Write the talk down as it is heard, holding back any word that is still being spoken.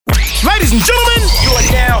Ladies and gentlemen, you are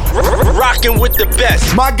now rocking with the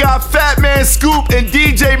best. My guy Fatman Scoop and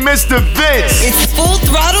DJ Mr. Vince. It's Full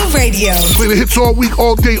Throttle Radio. Play the hits all week,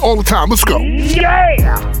 all day, all the time. Let's go.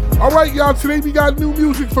 Yeah! All right, y'all, today we got new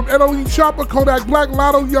music from Edoline Chopper, Kodak Black,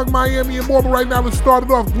 Lotto, Young Miami, and more. But right now, let's start it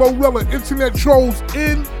off. Glorilla, Internet Trolls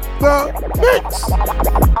in the mix.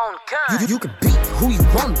 You can be who you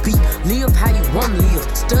want to be, live how you want to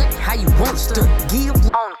live, stunt how you want to stunt, give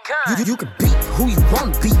on God. You can be who you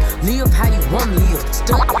want to be, live how you want to live,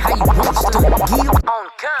 stunt how you want to stunt, give on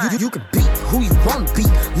God. You can be who you want to be,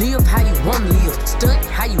 live how you want to live, stunt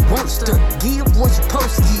how you want to stunt, give what you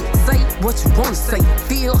supposed to give, say what you want to say,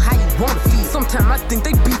 feel how you want to feel. Sometimes I think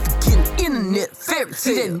they be forgetting internet fairy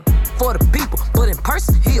tale for the people, but in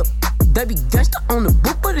person here. They be gangsta on the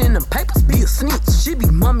book, but in them papers be a snitch. She be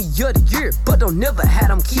mommy of the year, but don't never have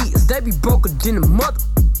them kids. They be broker than the mother,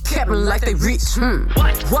 capping like they rich.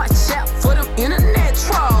 Watch out for them internet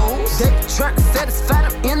trolls. They be trying to satisfy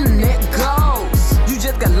them internet goals. You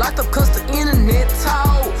just got locked up cause the internet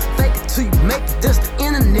told. Fake it till you make it, that's the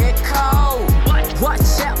internet code.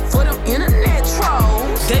 Watch out for them internet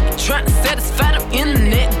trolls. They be trying to satisfy them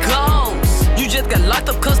internet goals. You just got locked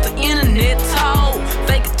up cause the internet told.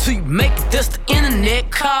 Fake it till you make it, that's the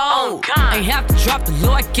internet code. Ain't have to drop the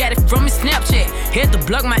low, I got it from his Snapchat. Had to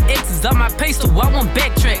block my exes on my page so I won't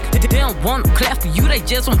backtrack. They don't want to clap for you, they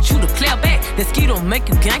just want you to clap back. That ski don't make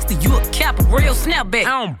you gangster, you a cap, a real snapback.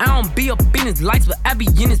 I don't be up in his lights, but I be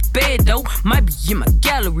in his bed though. Might be in my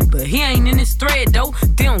gallery, but he ain't in his thread though.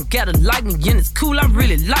 They don't gotta like me and it's cool, I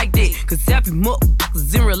really like that. Cause happy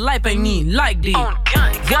motherfuckers in real life ain't even like that.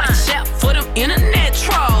 Watch out for them internet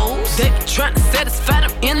trolls. They be trying to satisfy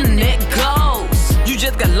them internet goals. You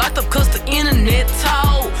just got locked up cause the internet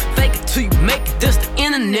told. Fake it till you make it, that's the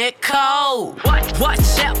internet code.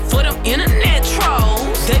 Watch out for them internet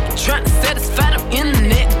trolls. They be trying to satisfy them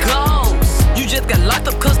internet goals. You just got locked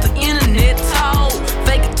up cause the internet told.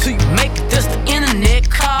 Fake it till you make it, that's the internet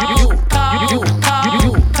code.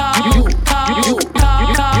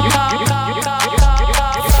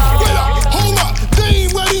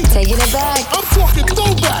 Taking it back. I'm talking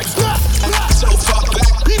throwbacks.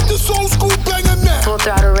 Keep this old school banger now. Full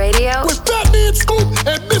Throttle Radio. With Fatman Scoop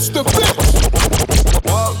and Mr. Vince.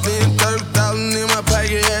 Walked in, 30,000 in my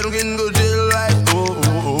pocket, had them getting go jail like, ooh.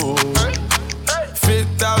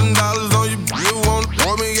 $50,000 on your bill,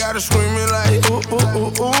 want me, gotta screaming like, ooh.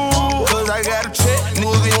 Cause I got a check,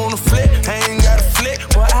 niggas on the flip, I ain't got a flip,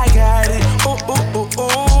 but I got it, ooh.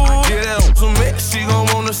 Get out some mix, she gon'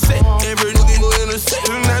 wanna sit, every nigga go in the set,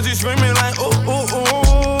 now she screaming like, ooh.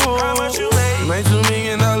 How much you made? Made $2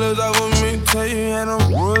 million off of me, tell you I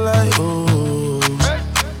don't roll like, ooh.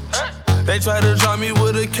 They tried to drop me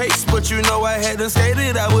with a case, but you know I hadn't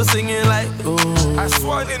skated. I was singing like, ooh. I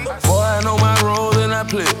swung in. Boy, I know my role and I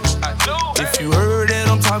play it. I do. If you heard that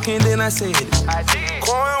I'm talking, then I said it. I did.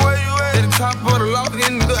 Coin, where you at? At the top of the loft,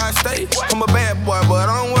 in I stay. I'm a bad boy, but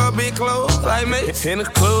I don't wear big clothes like me. In the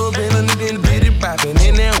club, and a nigga in the bitty poppin'.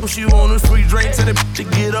 And then when she want a free drink, tell the bitch to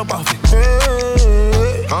get up off it.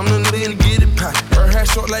 Hey, I'm the nigga to get it poppin'. Her hair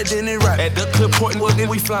short like Denny Rock. At the clip point,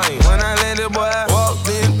 we flying. When I landed, boy, I walked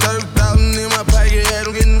in 30,000 in my pocket, had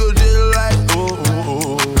them getting go jail like, ooh.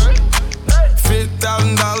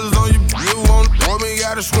 $50,000 on your bill, want me,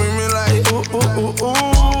 gotta screaming like, ooh.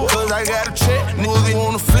 Cause I got a check, niggas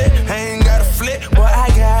wanna flip, I ain't got a flip, but I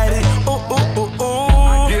got it,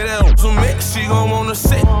 ooh. Get out some mix, she gon' wanna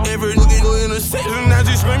sit, every nigga go in the set, and now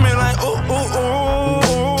she screaming like, ooh.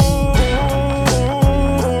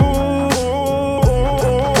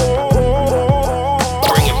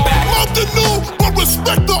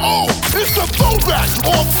 Respect the old. It's a throwback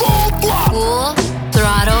on Full Block. Full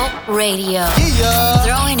Throttle Radio. Yeah.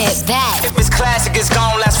 Throwing it back. If it's classic, it's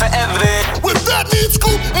gon' last forever. With Fatman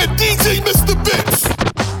Scoop and DJ Mr. Vince.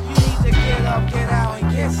 You need to get up, get out,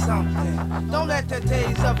 and get something. Don't let the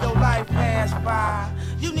days of your life pass by.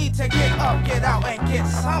 You need to get up, get out, and get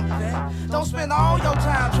something. Don't spend all your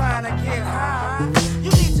time trying to get high.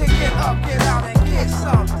 You need to get up, get out, and get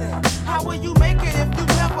something. How will you make it if you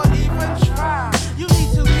never even try? You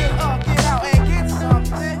need to get up, get out, and get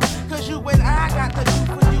something. Cause you and I got to do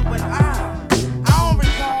for you and I don't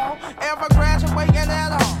recall ever graduating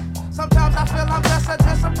at all. Sometimes I feel I'm just a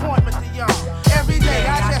disappointment to y'all. Every day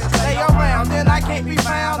I just stay around, then I can't be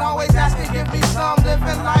found. Always asking, give me some,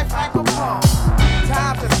 living life like a bum.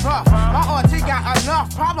 Times is rough, my auntie got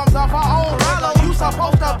enough problems of her own. Rallo, you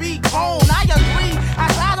supposed to be grown, I agree. I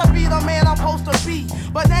try to be the man I'm supposed to be,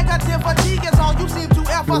 but negativity is all you seem to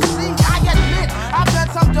ever see. I admit, I've done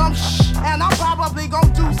some dumb shh, and I'm probably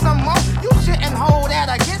gonna do some more. You shouldn't hold that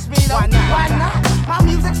against me though. Why not? My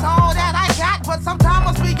music's all that I got, but sometimes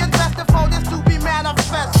I'm speaking tested for this to be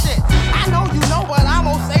manifested. I know you know, but I'm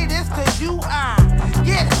gonna say this to you. I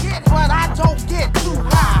get it, but I don't get too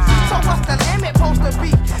high. So what's the limit supposed to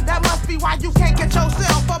be? That must be why you can't get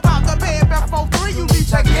yourself up out the bed before 3. You need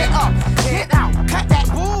to get up, get out, cut that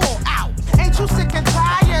bull out. Ain't you sick and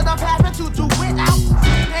tired of having to do it out?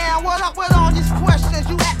 Damn, what up with all these questions?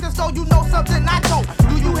 You act as though you know something I don't.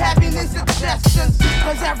 Do you have any suggestions?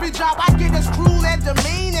 Cause every job I get is cruel and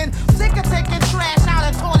demeaning. Sick of taking trash out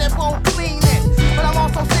of toilet bowl cleaning. But I'm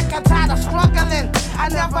also sick and tired of struggling. I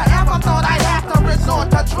never ever thought I'd have to resort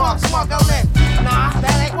to drug smuggling. Nah,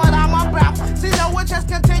 that ain't what I'm about. See, no one just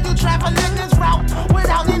continue traveling this route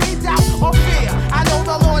without any doubt or fear. I know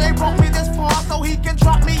the Lord ain't brought me this far so he can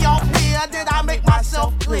drop me off here. Did I make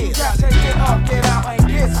myself clear? You gotta get up, get out, and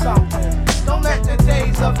get something. Don't let the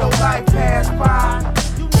days of your life pass by.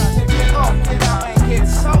 You gotta get up, get out, and get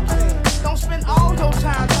something. Don't spend all your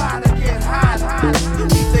time trying to get high. You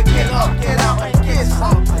need to get up, get out, and get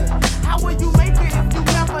something. How will you make it if you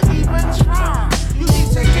never even try? You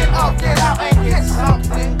need to get up, get out, and get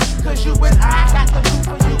something. Cause you and I got to do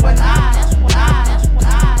for you and I. That's what I.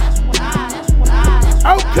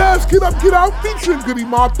 Outcast, Get Up, Get Out, featuring Goody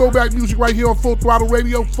Mob. Throwback music right here on Full Throttle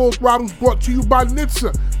Radio. Full Throttle's brought to you by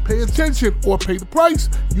NHTSA. Pay attention or pay the price.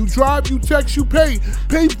 You drive, you text, you pay.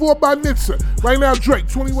 Paid for by NHTSA. Right now, Drake,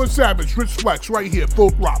 21 Savage, Rich Flex, right here, Full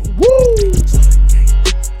Throttle. Woo!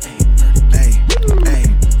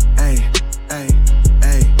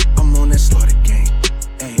 Hey, I'm on that slaughter gang.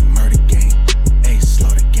 Hey, murder gang. Hey,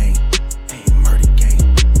 slaughter gang. Hey, murder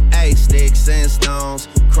gang. Hey, sticks and stones,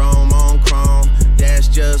 chrome on chrome. That's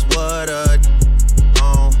just what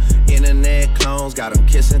on. Internet clones got them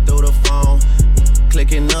kissing through the phone.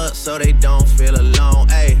 Clicking up so they don't feel alone.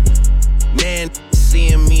 Hey, man,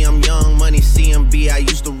 seeing me, I'm young money CMB. I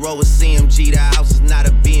used to roll with CMG. The house is not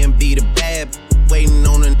a B&B. The bad waiting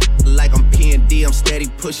on a like I'm P&D. I'm steady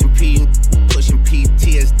pushing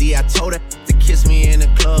PTSD. I told her to kiss me in the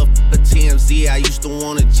club for TMZ. I used to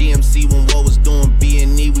want a GMC when what was doing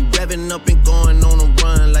B&E. We revving up and going on a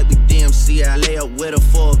run like we DMC. I lay up with her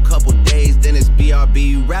for a couple days, then it's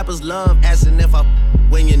BRB. Rappers love asking if I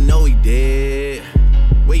when you know he did.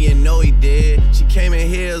 When you know he did. She came in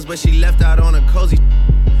heels, but she left out on a cozy.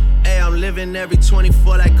 Hey, I'm living every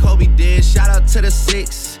 24 like Kobe did. Shout out to the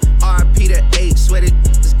 6, RP to 8. Swear it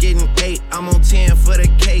is getting 8. I'm on 10 for the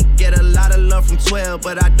cake. Get a lot of love from 12,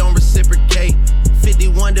 but I don't reciprocate.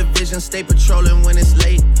 51 division, stay patrolling when it's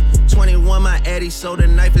late. 21 my Eddie, so the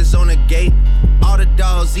knife is on the gate. All the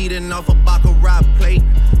dogs eating off a Baccarat plate.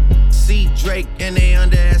 See Drake and they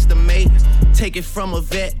underestimate. Take it from a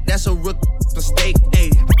vet, that's a rookie mistake.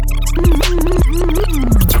 Ayy.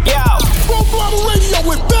 Yo, Full Throttle Radio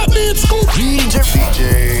with Fatman, Scoop, DJ,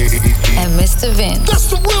 and Mr. Vince. That's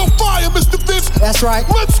the real fire, Mr. Vince. That's right.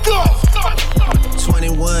 Let's go.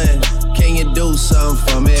 21, can you do something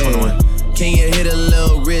for me? 21. Can you hit a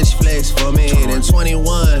little rich flex for me? 21. Then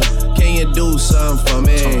 21, can you do something for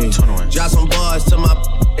me? 21. Drop some bars to my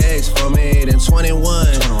ex for me. Then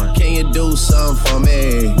 21, can you do something for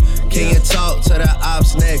me? Can you talk to the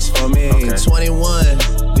ops next for me? Okay. 21,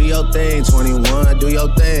 do your thing. 21, do your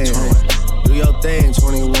thing. 21. Do your thing.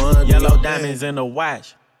 21, do yellow your diamonds thing. in the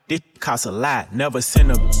watch. This costs a lot. Never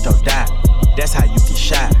send a bitch or die. That's how you get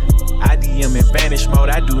shot. I DM in vanish mode.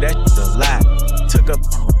 I do that a lot. Took a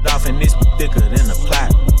off and this thicker than a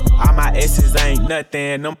plot. All my S's ain't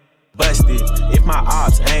nothing. Them busted. If my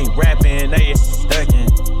ops ain't rapping, they ducking.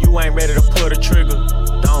 You ain't ready to pull the trigger.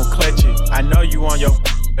 Don't clutch it. I know you on your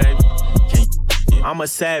baby. I'm a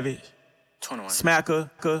savage. 21. Smacker,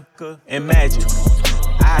 and magic.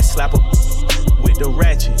 I slap a with the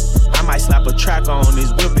ratchet. I might slap a track on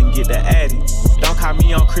this whip and get the addy. Don't call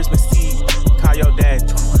me on Christmas Eve. Call your dad.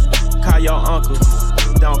 21. Call your uncle.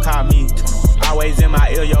 21. Don't call me. 21. Always in my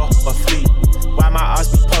ear, yo, a fleet. Why my ops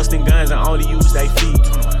be posting guns and only use they feet?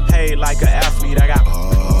 21. Paid like an athlete. I got.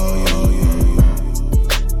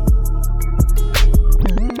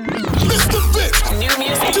 Mr. Vince. New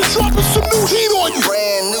music. Just dropping some new heat on you.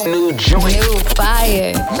 Brand new joint. New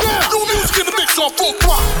fire. Now, new music in the mix on Full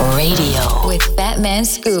Throttle Radio with Fatman,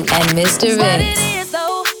 Scoop, and Mr. What Vince. it is,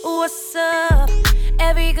 though, what's up?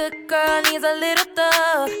 Every good girl needs a little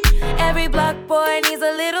thug. Every block boy needs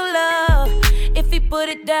a little love. If he put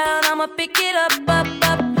it down, I'ma pick it up.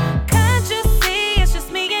 Can't you see it's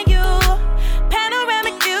just me and you?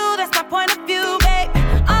 Panoramic view, that's my point of view, babe.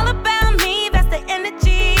 All about me, that's the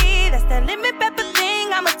energy. That's that limit pepper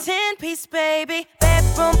thing, I'm a 10-piece, baby.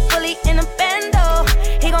 Bedroom fully in a bando.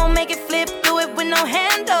 He gon' make it flip, do it with no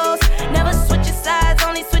handles. Never switching sides,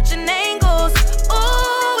 only switching angles.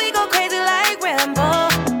 Ooh, we go crazy like Rambo.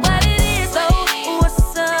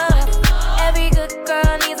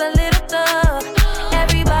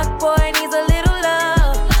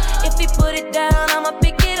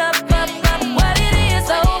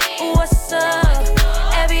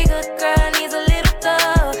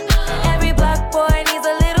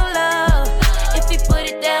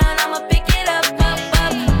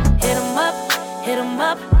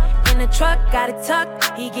 got it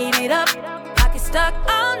tucked, he gave it up. Pocket stuck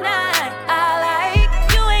all night. I like,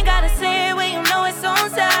 you ain't gotta say it when you know it's on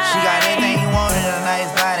side. She got everything you want in a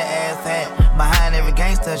nice body, ass fat. Behind every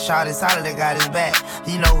gangster, shot is solid, that got his back.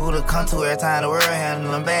 You know who to come to every time the world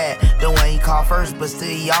handle him bad. The one he called first, but still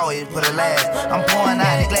he always put it last. I'm pouring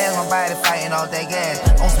out the glass, my body fighting off that gas.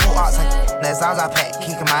 On smoke ox, that's all I pack,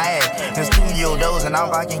 kicking my ass. In studio doors, and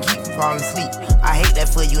all I can keep from falling asleep. I hate that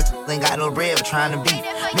for you, ain't got no bread for trying to beat.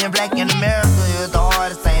 Being black in America is the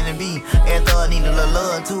hardest thing to be. Every thug need a little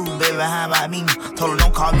love too, baby, how about me? Told her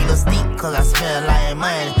don't call me the sneak, cause I spend a lot of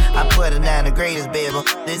money. I put her down the greatest, baby,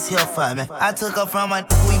 this here for me. I took her from my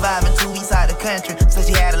we vibing 2 weeks out the country. Said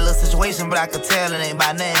she had a little situation, but I could tell it ain't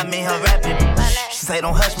by name. I made her rapping. She say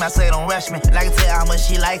don't hush me, I say don't rush me. And I can tell how much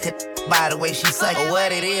she liked it by the way she suck it.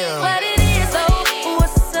 What it is. What it is, oh,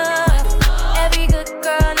 what's up? Every good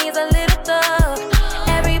girl needs a little thug.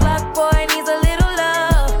 Every black boy needs a little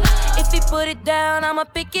love. If he put it down, I'ma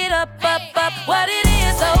pick it up. What it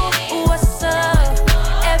is, oh, what's up?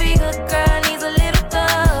 Every good girl needs a little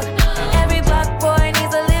thug. Every black boy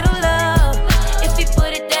needs a little love. If he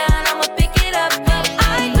put it down, I'ma pick it up.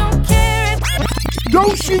 I don't care if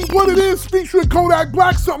Don't She What It Is featuring Kodak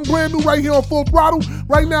Black, something brand new right here on Full Throttle.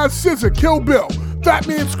 Right now, Scissor, Kill Bill,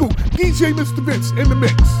 Fatman Scoop, DJ Mr. Vince in the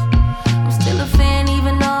mix. I'm still a fan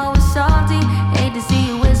even though it's salty. Hate to see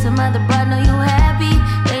you with some other broad, know you happy.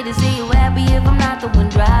 Hate to see you happy if I'm not the one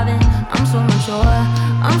driving. I'm so mature,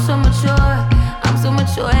 I'm so mature, I'm so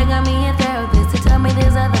mature. It got me a therapist to tell me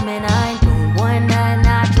there's other men I ain't doing one night,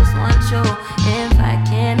 I just want you. If I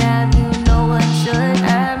can't have you, no one should.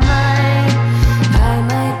 I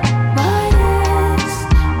might, but it's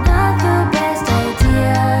not the best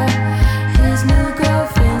idea. His new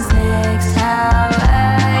girlfriend's next, how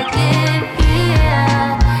I get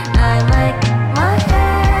here. I like my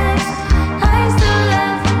ex, I still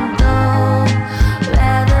love him though.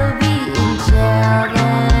 Rather be in jail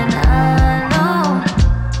than alone.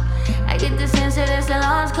 I get the sense that it's a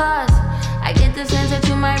lost cause. I get the sense that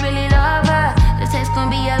you might really love her. This text gon'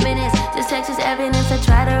 be evidence. This text is evidence. I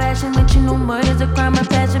try to ration, but you know murder's a crime of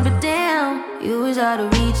passion. But damn, you was out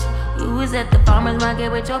of reach. You was at the farmer's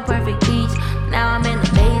market with your perfect peach. Now I'm in the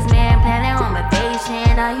basement, planning on my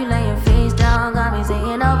patient. Now you laying face down, got me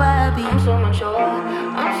singing over a beat. I'm so mature,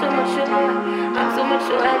 I'm so mature, I'm so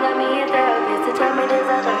mature. I got me a therapist to tell me there's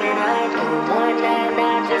other men I ain't doing one night,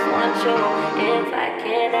 I just want you. If I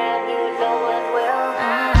can't have you, no one will.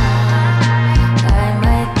 I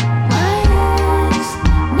might, it's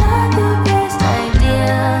not the best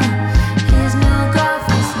idea. His new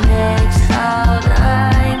girlfriend's next, how'd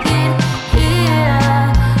I get here?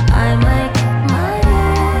 I might,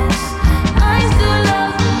 I still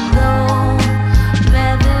love him though.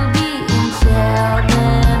 Rather be in jail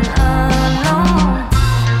than alone.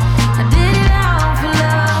 I did it all for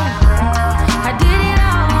love. I did it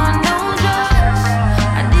all on no drugs.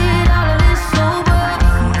 I did all of this sober.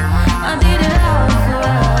 I did it all for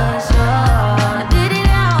us. I did it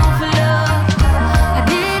all for love. I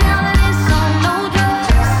did all of this on no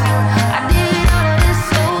drugs. I did all of this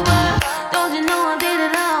sober. Don't you know I did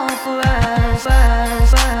it all for us?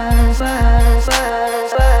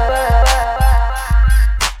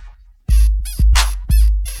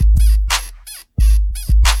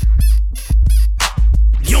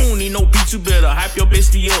 You don't need no beat, you better hype your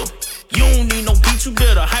bestie up. You don't need no beat, you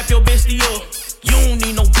better hype your bestie up. You don't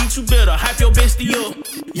need no beat, you better hype your bestie up.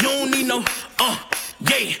 You don't need no,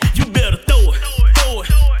 yeah, you better throw it, throw it,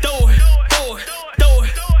 throw it, throw it, throw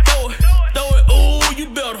it, throw it, throw it. Ooh, you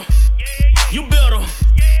better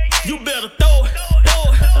throw it, throw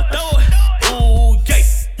it, throw it. Ooh, yeah,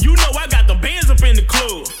 you know I got the bands up in the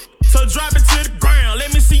club, so drop it to the ground,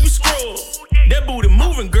 let me see you scrub. That booty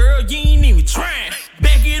moving, girl, you ain't even trying.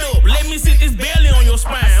 Back it up, let me sit this belly on your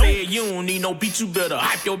spine. I said you don't need no beat, you better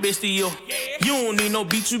hype your bestie up. You don't need no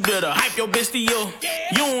beat, you better hype your bestie up.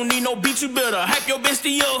 You don't need no beat, you better hype your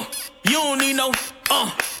bestie up. You don't need no,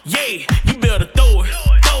 yeah, you better throw it,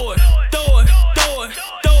 throw it, throw it, throw it,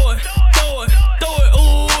 throw it, throw it, throw it.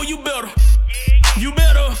 Ooh, you better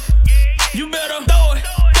throw it,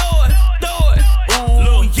 throw it, throw it.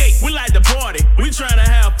 Ooh, yeah, we like to party, we tryna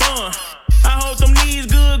have fun. I hope them knees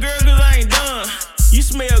good, girl, cause I ain't done. You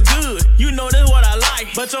smell good, you know that's what I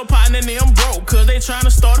like. But your partner and them broke, cause they tryna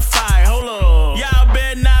start a fight. Hold up, y'all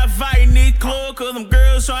better not fight in this club, cause them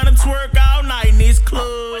girls tryna twerk all night in this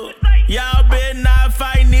club. Y'all better not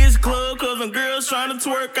fight in this club, cause them girls tryna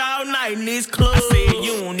twerk all night in this club. I said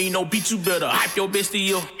you don't need no beat, you better hype your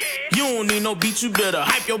bestie up. You don't need no beat, you better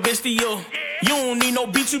hype your bestie up. You don't need no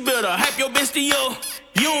beat, you better hype your bestie up.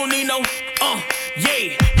 You don't need no,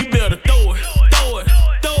 yeah, you better throw it, throw it,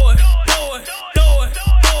 throw it, throw it.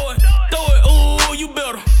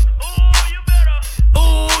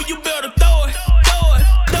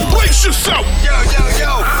 Brace yourself. Yo.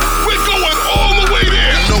 We're going all the way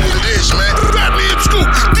there. You know what it is, man. Fatman Scoop,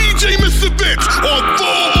 DJ Mr. Vince on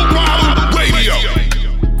Full Throttle Radio.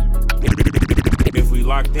 If we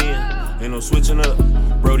locked in, ain't no switching up.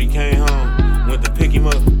 Brody came home, went to pick him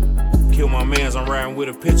up. Kill my mans, I'm riding with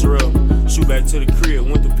a picture up. Shoot back to the crib,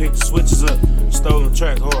 went to pick the switches up. Stolen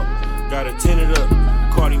track hard, got it tinted up.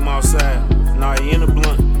 Caught him outside, now he in the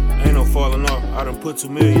blunt. Ain't no falling off, I done put 2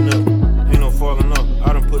 million up. Ain't no falling off,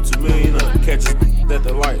 I done put 2 million up. Catch us at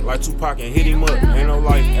the light, like Tupac and hit him up. Ain't no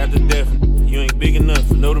life after death, you ain't big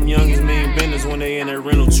enough. Know them youngins mean business when they in that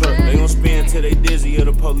rental truck. They gon' spin till they dizzy or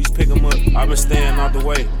the police pick them up. I been staying out the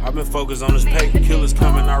way, I been focused on this pay. Killers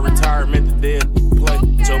coming, I retire, meant the dead play.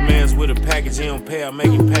 Your man's with a package, he don't pay, I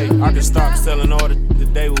make him pay. I can stop selling all the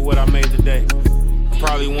day with what I made today.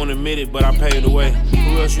 Probably won't admit it, but I paid away.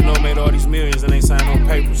 Who else you know made all these millions and ain't signed no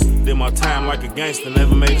papers? Did my time like a gangster,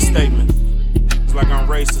 never made a statement. It's like I'm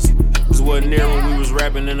racist. This wasn't near when we was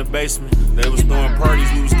rapping in the basement. They was throwing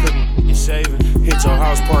parties, we was cooking and shaving. Hit your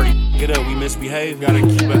house party, get up, we misbehave. Gotta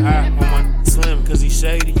keep an eye on my slim, cause he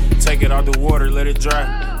shady. Take it out the water, let it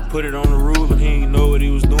dry. Put it on the ruler, he ain't know what he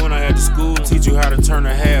was doing. I had to school, teach you how to turn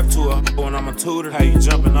a half to a when I'm a tutor. How you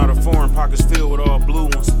jumping out of foreign pockets filled with all blue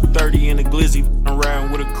ones. 30 in the glizzy, I'm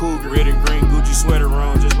riding with a cougar. Red and green Gucci sweater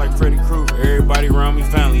on, just like Freddy Krueger. Everybody around me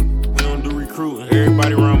family, we don't do recruiting.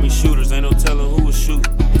 Everybody around me shooters, ain't no telling who was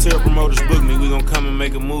shooting. Tell promoters book me, we gon' come and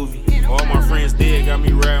make a movie. All my friends dead, got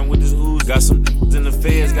me riding with this ooze. Got some in the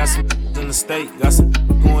feds, got some in the state. Got some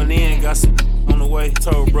going in, got some on the way.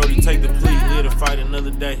 Told Brody take the plea, live to fight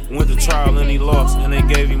another day. Went to trial and he lost, and they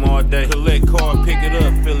gave him all day. Collect card, pick it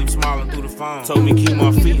up, feel him smiling through the phone. Told me keep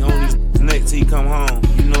my feet on his neck till he come home.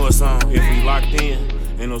 You know it's on. If we locked in,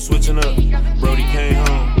 ain't no switching up. Brody came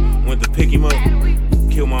home, went to pick him up.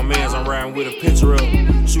 Kill my mans, I'm riding with a picture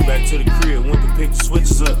up. Shoot back to the crib, went to pick the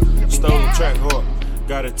switches up. Stolen track hard,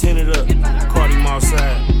 got it tinted up. Caught him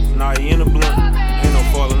outside, now he in the blunt. Ain't no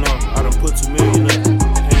falling off, I done put 2 million up. Ain't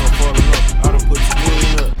no falling off, I done put 2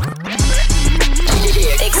 million up.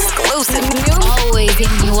 Exclusive music. Always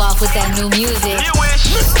hitting you off with that new music. You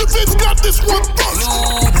wish. Mr. Vince got this one first.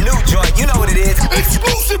 New joint, you know what it is.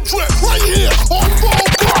 Exclusive track right here on Full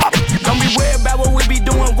Throttle. Don't be worried about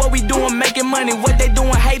what we doing, making money. What they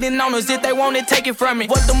doing, hating on us. If they want it, take it from me.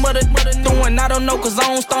 What the mother doing, I don't know, cause I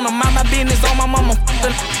don't stone them. Mind my business on my mama.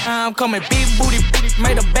 I'm coming big booty,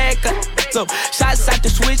 made a bag up. So shots out the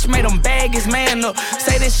switch, made them bag his man up.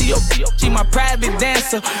 Say that she my private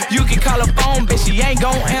dancer. You can call her phone, bitch, she ain't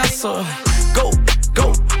gon' answer. Go.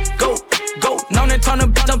 Known and turn a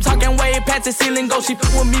bitch, I'm talking way past the ceiling. Go, she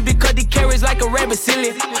with me because he carries like a rabbit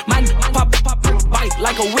silly. My pop, bite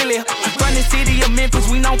like a willy. From the city of Memphis,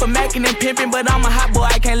 we known for macking and pimping. But I'm a hot boy,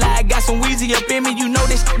 I can't lie, I got some Weezy up in me. You know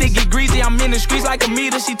this shit get greasy, I'm in the streets like a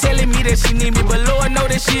meter. She telling me that she need me, but Lord know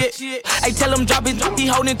that shit. I tell him drop it, he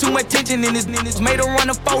holding too much tension in his. Made her run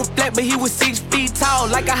a 4 flat, but he was 6 feet tall,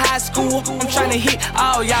 like a high school. I'm trying to hit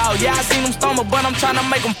all y'all, yeah, I seen him stumble, but I'm trying to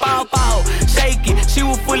make him fall. Shake it, she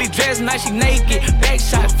was fully dressed, now she naked. Back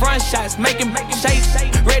shots, front shots, making shake.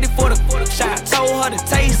 Ready for the shot. Told her to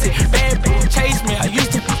taste it. Bad bitch chase me. I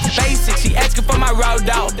used to basic. She asking for my raw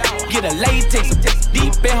dog. Get a latex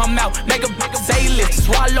deep in her mouth. Make her say lift.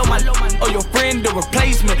 Swallow my or your friend the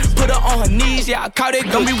replacement. Put her on her knees. Yeah, I caught it.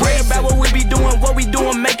 Don't be worried about what we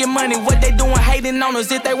doing, making money. What they doing, hating on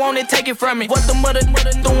us. If they want it, take it from me. What the mother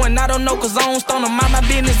doing, I don't know, cause I don't stone them. Mind my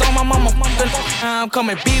business on my mama. I'm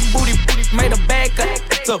coming big booty, made a bag up.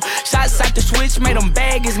 So shots out the switch, made him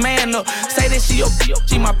bag his man up. Say that she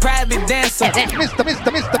my private dancer.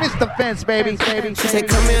 Mr. Vince, baby. She said,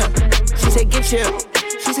 come here. She said, get here.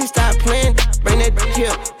 She said, stop playing. Bring that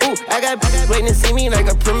here. Ooh, I got waiting to see me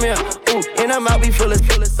like a premiere. Ooh, and I'm out be full of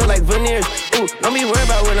so like veneers. Ooh, don't be worried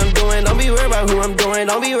about what I'm doing. Don't be worried about who I'm doing.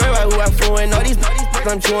 Don't be worried about who I'm fooling. All these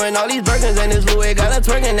I'm chewing. All these Birkins and this Louis. Got her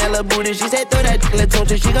twerking that little booty. She said, throw that little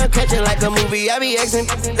tune. She gon' catch it like a movie. I be Xing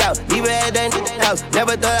out. Leave her at that house.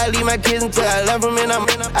 Never thought I'd leave my kids until I love them. And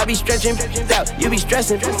I be stretching out. You be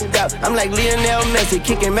stressing out. I'm like Lionel Messi,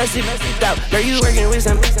 kicking Messi out. Girl, you working with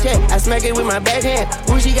some check. I smack it with my backhand.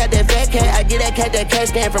 Ooh, she got that fat cat. I get that cat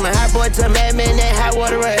stand. From a hot boy to a madman, that hot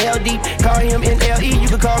water or hell deep. Call him NLE, you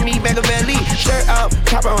can call me Machiavelli. Shirt off,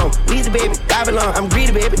 copper on, Weezy baby, Babylon. I'm greedy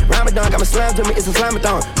baby, Ramadan, got my slime to me, it's a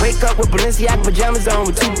slime-a-thon. Wake up with Balenciaga pajamas on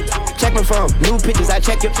with 2. Check my phone, new pictures, I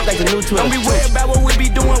check it like a new 12. Don't be worried about what we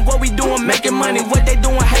doing, making money. What they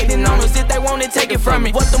doing, hating on us. If they want it, take it from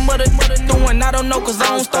me. What the mother doing, I don't know, cause I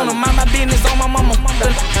don't stone them. Mind my business on my mama.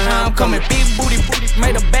 I'm coming big booty,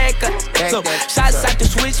 made a bag up. ass up. Shots out the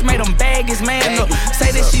switch, made them bag his man up.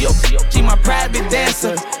 Say that she my private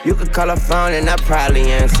dancer. You could call her phone and I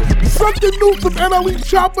probably answer. Something new from NLE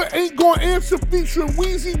Chopper, Ain't Gonna Answer, featuring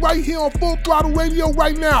Weezy right here on Full Throttle Radio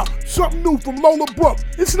right now. Something new from Lola Brooke.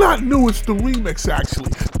 It's not new, it's the remix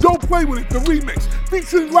actually. Don't Play With It, the remix,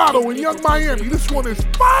 featuring Lotto and Young Miami. This one is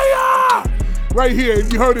fire! Right here,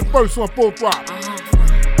 and you heard it first on Full Throttle.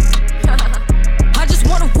 I just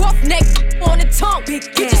want a rough neck on the tongue. You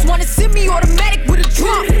just wanna send me automatic with a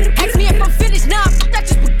drum. Ask me if I'm finished, nah, that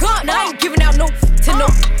just begun. I ain't giving out no to no,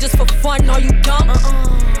 just for fun, are you dumb?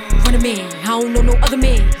 100 man, I don't know no other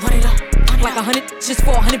man. Run it up, like 100 just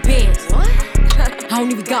for 100 bands. What? I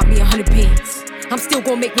don't even got me 100 bands. I'm still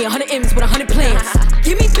gonna make me 100 M's with 100 plans.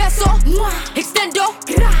 Give me peso, extendo.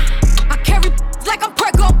 I carry like I'm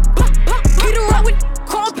Prego. Beat around with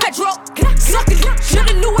call Pedro. Suckin',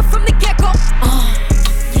 shoulda knew it from the get-go.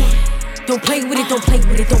 Don't play with it, don't play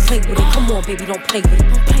with it, don't play with it. Come on, baby, don't play with it,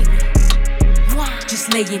 don't play with it.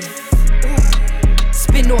 Just lay in it.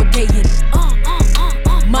 Spin all day in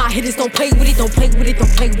it. My hitters don't play with it, don't play with it,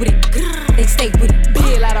 don't play with it. They stay with it.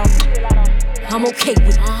 Bill, I'm okay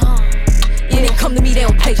with it. When it come to me, they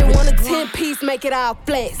don't pay. Just want a 10-piece, make it all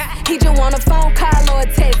flex. He just want a phone call or a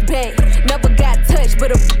text back. Never got touched,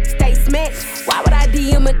 but a stay smacked. Why would I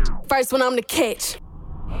DM it first when I'm the catch?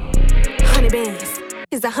 100 bands,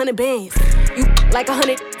 it's 100 bands. You like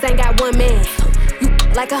 100, ain't got one man. You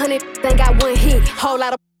like 100, ain't got one hit. Whole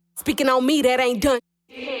lot of speaking on me, that ain't done.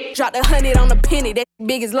 Dropped 100 on the penny, that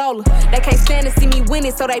big as Lola. They can't stand to see me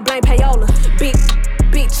winning, so they blame payola. Big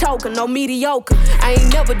choker, no mediocre. I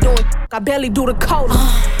ain't never doing, I barely do the cola.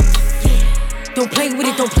 Don't play with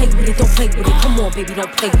it, don't play with it, don't play with it. Come on, baby,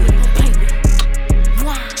 don't play with it, don't play with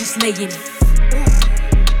it. Just lay in it.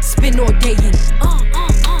 Spin all day in it.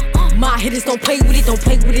 My hitters don't play with it, don't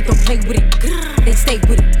play with it, don't play with it. They stay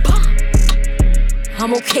with it.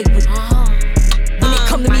 I'm okay with it. When it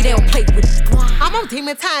come to me, they don't play with it. I'm on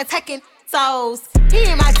demon time taking souls. He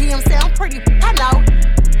in my DM say I'm pretty, I know.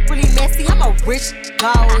 Really messy, I'm a rich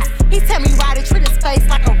ghost. He tell me ride it, treat his face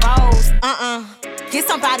like a rose. Get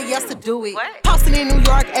somebody else to do it. What? Posting in New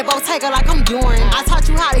York at Bottega like I'm doing. I taught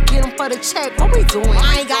you how to get him for the check. What we doing?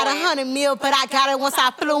 I ain't got 100 mil, but I got it once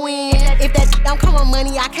I flew in. If that don't come with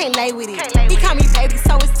money, I can't lay with it. He call me baby,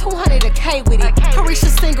 so it's 200 a K with it. Carisha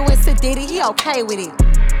single and Sadiddy, he okay with it.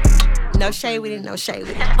 No shade with it, no shade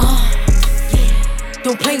with it.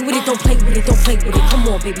 Don't play with it, don't play with it, don't play with it. Come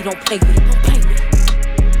on, baby, don't play with it, don't play with it.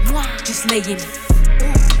 Just lay in it.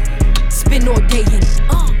 Spin all day in it.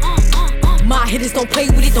 My hitters don't play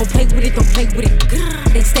with it, don't play with it, don't play with it.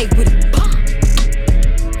 They stay with it.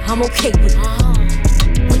 I'm okay with it.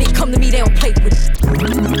 When it come to me, they don't play with it.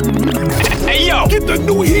 Hey yo, get the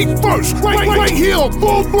new heat first, right here on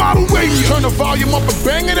Full Throttle Radio. Turn the volume up and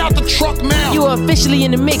bang it out the truck now. You are officially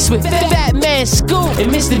in the mix with Fatman, Scoop,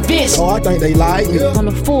 and Mr. Vince. Oh, I think they like it. On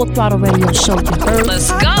the Full Throttle Radio show.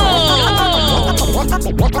 Let's go.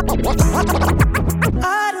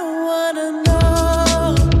 I don't wanna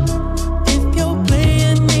know if you're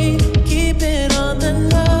playing me. Keep it on the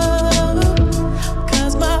low,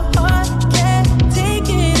 'cause my heart can't take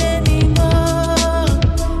it anymore.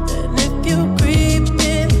 And if you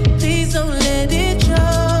creeping, please don't let it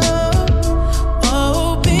show.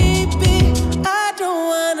 Oh baby, I don't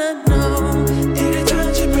wanna know. Did it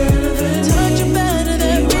touch you better than me? Touch you better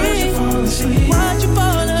than me? Watch you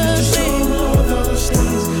fall asleep. All those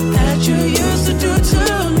things that you used to do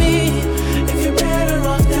to me. If you're better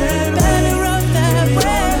off that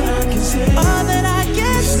way, all that I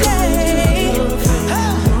can say,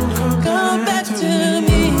 come back to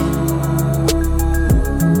me.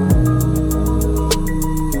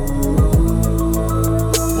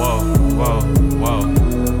 Whoa.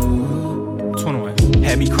 21.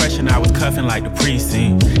 Had me crushing, I was cuffing like the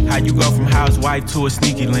precinct. How you go from housewife to a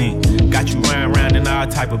sneaky link? Got you round in all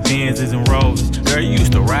type of Benzes and Rolls. Girl, you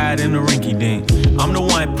used to ride in the rinky dink. I'm the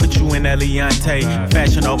one put you in that Leontay.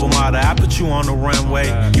 Fashion over model, I put you on the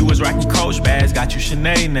runway. You was rocking Coach bags, got you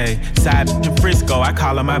Sinead. Side bitch in Frisco, I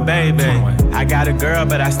call her my baby. I got a girl,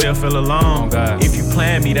 but I still feel alone. If you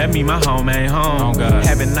plan me, that mean my home ain't home.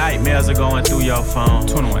 Having nightmares are going through your phone.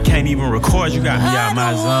 Can't even record, you got me out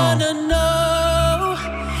my zone. I wanna know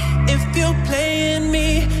if you're playing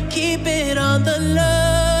me. Keep it on the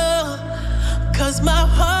low, 'cause my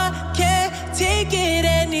heart can't take it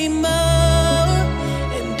anymore.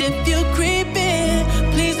 And if you're creeping,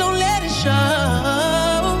 please don't let it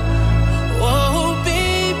show. Oh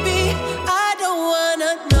baby, I don't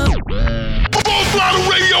wanna know. Full Throttle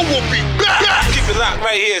Radio will be back. Keep it locked.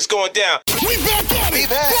 right here is going down. We back at it.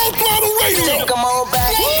 Full Throttle Radio. Come on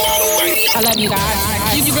back. I love you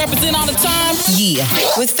guys. You represent all the time. Yeah.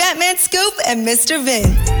 With Fatman Scoop and Mr. Vince.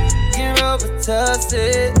 Get over toss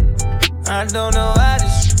it. I don't know how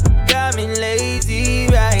this got me lazy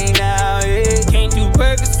right now. Yeah. Can't do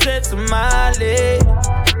Percocets on my leg.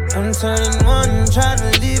 I'm turning one, trying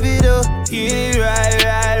to live it up. Yeah,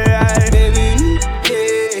 right, baby.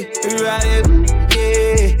 Yeah, right,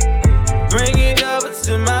 yeah. Bring it over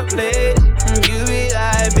to my place. You be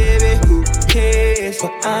like, baby, who cares?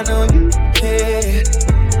 But I know you care.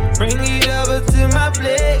 Bring it over to my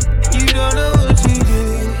plate. You don't know what you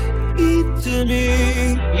did. Eat to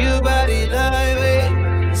me. Your body like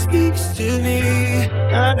it speaks to me.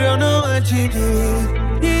 I don't know what you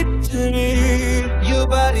did. Eat to me. Your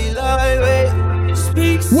body like it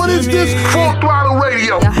speaks to me. What is this? Full Throttle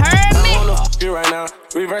Radio. You heard me? I wanna f you right now.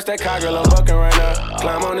 Reverse that car, girl, I'm bucking right now.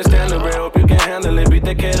 Climb on the standard rail, hope you can handle it. Beat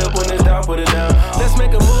that cat up when it's down, put it down. Let's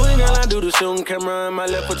make a move, girl, I do the shooting. Camera in my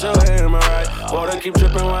left, put your hand in my right. Water keep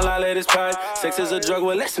dripping while I let this pipe. Sex is a drug,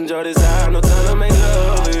 well, let's enjoy this high. No time to make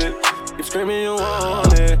love it. Keep screaming you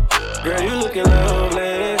want it. Girl, you looking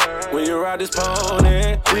lovely. When you ride this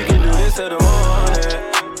pony, we can do this till the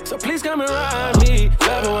morning. So please come and ride me.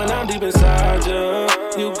 Love it when I'm deep inside you.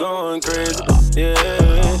 You going crazy,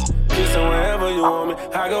 yeah. Kissing wherever you want me.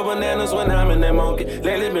 I go bananas when I'm in that monkey.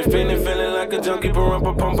 Lately been feeling like a junkie.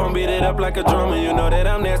 Pum, beat it up like a drummer. You know that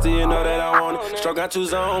I'm nasty, you know that I want it. Struck out 2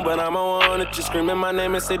 zone, but I'm on it. You screaming my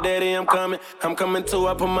name and say, Daddy, I'm coming. I'm coming too,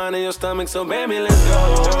 I put mine in your stomach. So baby, let's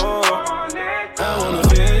go. I wanna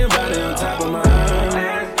feel your body on top of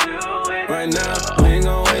mine. Right now, we ain't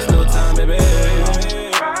gon' waste no time, baby.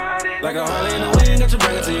 Like a Harley in the wind, got you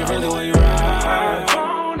bring it to your friends when you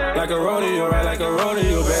ride. Like a rodeo, right? Like a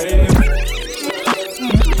rodeo, baby.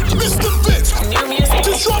 Mr. Vince,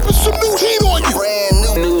 just dropping some new heat on you.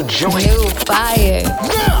 Brand new joint. New fire.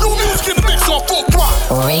 Now, new music in the mix on Full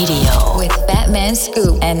Throttle Radio with Fatman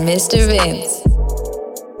Scoop and Mr. Vince.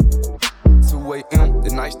 2 a.m., the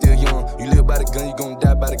night still young. You live by the gun, you gon'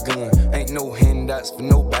 die by the gun. Ain't no handouts for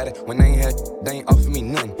nobody. When they ain't had, they ain't offer me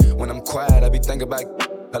nothing. When I'm quiet, I be thinking about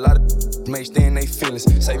a lot of may stay in they feelings.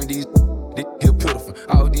 Saving these here pitiful.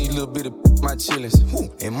 All these little bit of my chillings.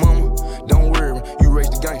 And mama, don't worry, you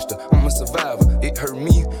raised the gangster. I'm a survivor. It hurt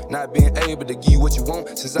me not being able to give you what you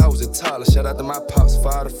want since I was a toddler. Shout out to my pops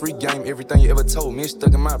for all the free game. Everything you ever told me, it's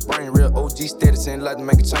stuck in my brain. Real OG status ain't like to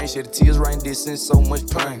make a change. Shed the tears right in distance, so much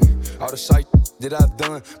pain. All the shit that I've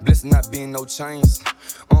done, blessed not being no chains.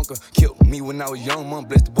 Uncle killed me when I was young, mom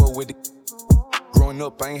blessed the boy with it. Growing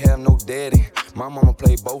up, I ain't have no daddy. My mama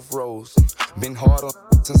played both roles. Been hard on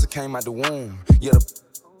since I came out the womb. Yeah,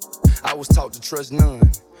 I was taught to trust none.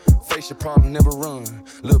 Face your problem, never run.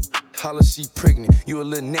 Little holler, she pregnant. You a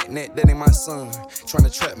little net, that ain't my son.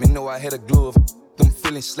 Tryna trap me, know I had a glove. Them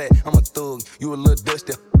feelings slack, I'm a thug. You a little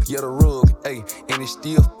dusty, yeah, the rug. Ayy, and it's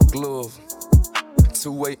still glove.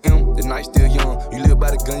 2 a.m., the night still young. You live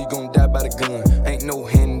by the gun, you gon' die by the gun. Ain't no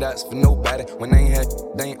handouts for nobody. When they ain't had,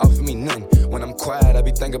 they ain't offer me nothing. When I'm quiet, I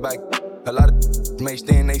be thinking about a lot of may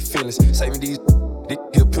stay in they feelings. Saving these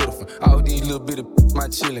here pitiful. All these little bit of my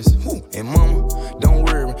chillings. And mama, don't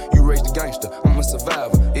worry, you raised the gangster. I'm a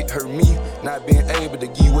survivor. It hurt me not being able to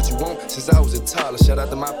give you what you want since I was a toddler. Shout out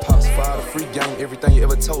to my pops for all the free game. Everything you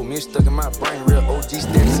ever told me, it's stuck in my brain. Real OG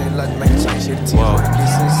status ain't like to make a change. Shed the tears right in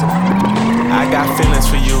distance. I got feelings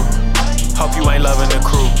for you. Hope you ain't loving the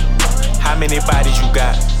crew. How many bodies you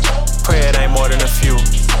got? Pray it ain't more than a few.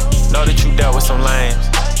 Know that you dealt with some lames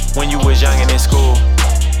when you was young and in school.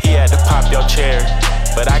 He had to pop your cherry,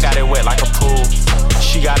 but I got it wet like a pool.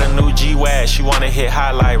 She got a new G-Wag, she wanna hit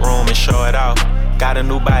highlight room and show it off. Got a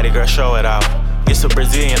new body, girl, show it off. It's a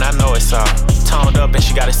Brazilian, I know it's all. Toned up and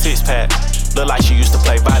she got a 6-pack. Look like she used to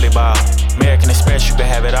play volleyball. American Express, you can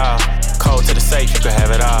have it all. Code to the safe, you can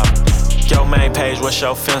have it all. Your main page, what's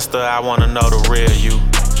your Finsta? I wanna know the real you.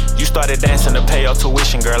 You started dancing to pay your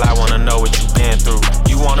tuition, girl, I wanna know what you been through.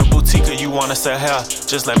 You want a boutique or you wanna sell hair?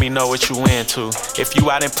 Just let me know what you into. If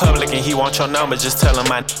you out in public and he want your number, just tell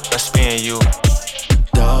him I spin you.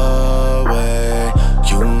 The way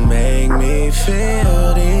you make me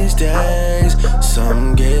feel these days,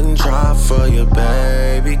 some getting dry for your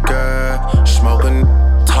baby girl. Smoking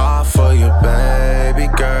top for your baby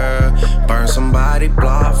girl. Burn somebody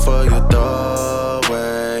block for your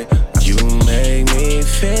doorway. You make me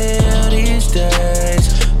feel these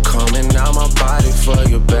days, coming out my body for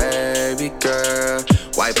your baby girl.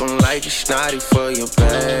 Wipe them like it's snotty for your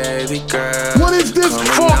baby girl. What is this?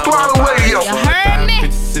 Full Throttle Radio. You heard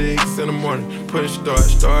me? 6 in the morning, push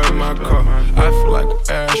start in my car. I feel like an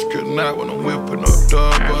astronaut when I'm whipping up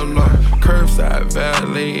double up. Curbside value,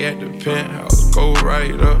 stay at the penthouse, go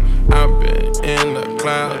right up. I've been in the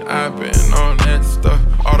cloud, I've been on that stuff.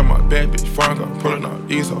 All of my bad bitch front, I'm pulling up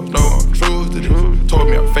these hoes, know I'm true to this. Told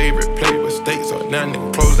me our favorite play with steaks, so now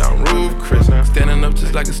nigga close down roof, Chris. Standing up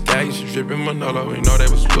just like a stallion, she dripping Manolo, you know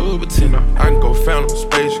that was Louboutin. I can go found them,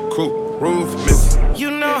 space coupe, roof missing.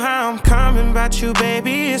 You know how I'm coming about you,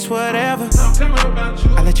 baby, it's whatever.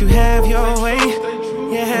 I let you have your way,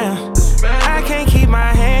 yeah. I can't keep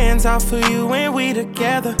my hands off of you when we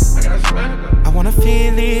together. I wanna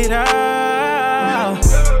feel it all.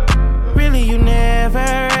 Really, you never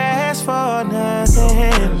asked for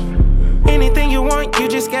nothing. Anything you want, you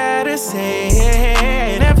just gotta say.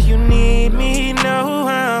 Whenever you need me, know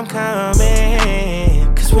I'm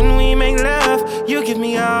coming. Cause when we make love, you give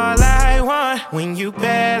me all I want. When you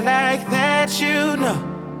bad like that, you know.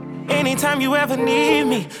 Anytime you ever need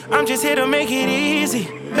me, I'm just here to make it easy.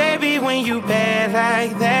 Baby, when you bad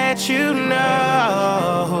like that, you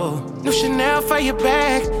know. New Chanel for your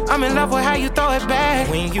bag, I'm in love with how you throw it back.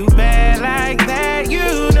 When you bad like that, you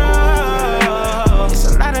know.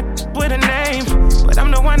 It's a lot of with a name, but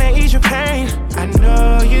I'm the one that ease your pain. I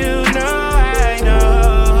know you know, I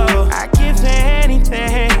know. I give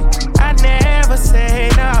anything, I never say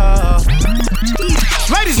no.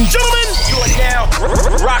 Ladies and gentlemen, you are now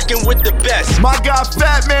rocking with the best. My guy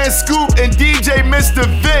Fatman Scoop and DJ Mr.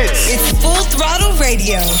 Vince. It's Full Throttle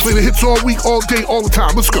Radio. Play the hits all week, all day, all the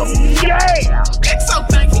time. Let's go. Yeah! It's so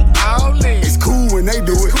thankful. It's cool when they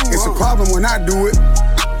do it. It's a problem when I do it.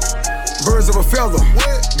 Birds of a feather.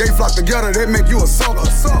 They flock together, they make you a sucker.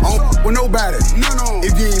 I don't with nobody.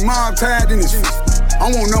 If you ain't mob tied, then it's I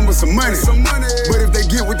want numbers, some money. But if they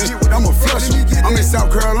get with this shit, I'ma flush them. I'm in South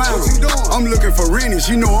Carolina. I'm looking for Rennie.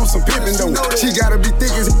 She know I'm some pimpin' though. She gotta be thick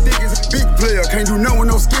as big player. Can't do nothing with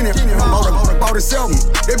no skinny. Bought it seldom.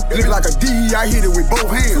 It look like a D. I hit it with both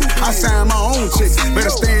hands. I signed my own chicks. Better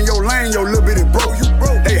stay in your lane, your little bitty broke.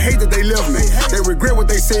 They hate that they left me. They regret what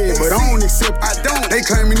they said, but I don't accept. They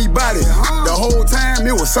claiming he body. The whole time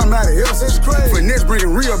it was somebody else. Finesse bringing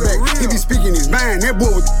real back. He be speaking his mind. That boy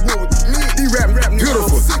was he rap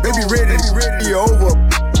beautiful. They be ready to over.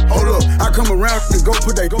 Hold up, I come around to go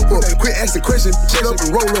put that go up. Quit asking questions, shut up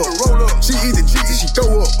and roll up. She eat the cheese, she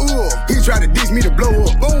throw up. He try to diss me to blow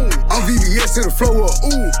up. Boom, I'm VVS to the flow up.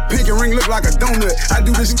 Pink and ring look like a donut. I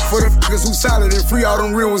do this for the fuckers who solid and free all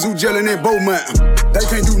them real ones who gelling in Beaumont. They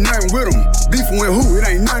can't do nothing with them. Beefing with who? It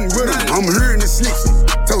ain't nothing with them. I'm hearing the slicks.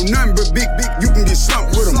 So nothing but big, you can get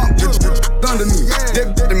slumped with them. Thunder me,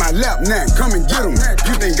 that in my lap now. Come and get them.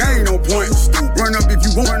 You think I ain't on point? Run up if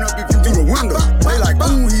you want. Run up if you through the window. They like,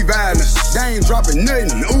 ooh, he violent. They ain't dropping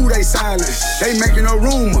nothing. Ooh, they silent. They making no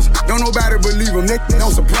rumors. Don't nobody believe them. They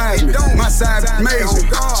don't surprise me. My side major.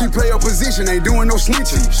 She play her position. Ain't doing no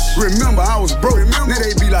snitching. Remember, I was broke. Now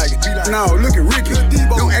they be like, no, look at Ricky.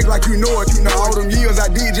 Don't act like you know it. You know all them years I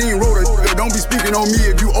did, you ain't wrote it. Don't be speaking on me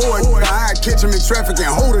if you owe it. I catch him in traffic and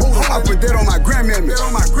hold it. I put that on my grandmammy.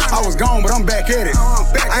 I was gone, but I'm back at it.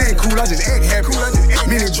 I ain't cool, I just act happy.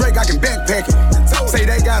 Me and Drake, I can backpack it. Say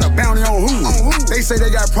they got a bounty on who? They say they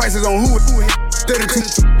got prices on who? 32,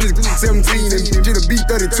 17, and get a beat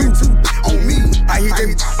 32 on me. I hit that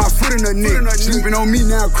my foot in the neck. Sleeping on me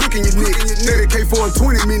now, crooking your neck. 30K for a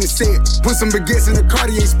 20-minute set. Put some baguettes in the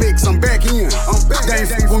Cartier specs. I'm back in. They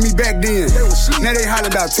ain't for me back then. Now they holler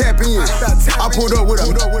about tap in. I pulled up with a.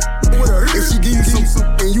 If she give you some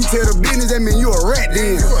and you tell the business, that mean you a rat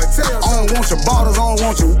then. I don't want your bottles, I don't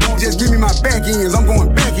want you. Just give me my back ends. I'm going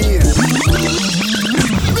back in.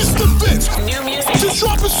 Mr. Vince, just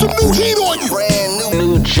dropping some new heat on you. Brand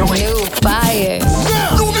new joint. New fire.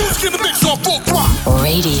 Now, new music in the mix on Full Throttle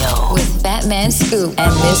Radio with Fatman Scoop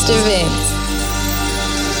and Mr. Vince.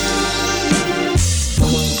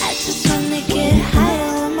 I just wanna get high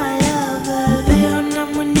on my lover. Veo una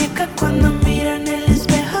muñeca cuando miro en el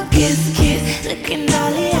espejo. Kiss, kiss, looking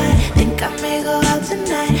dolly eye. Think I may go out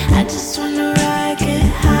tonight. I just wanna ride, get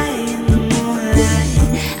high in the moonlight.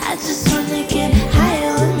 I just wanna get high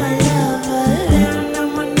on my lover. Veo una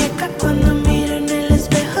muñeca cuando miro en el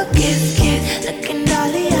espejo. Kiss, kiss, looking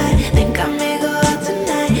dolly eye. Think I may go out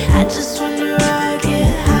tonight. I just wanna ride, get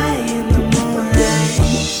high in the moonlight.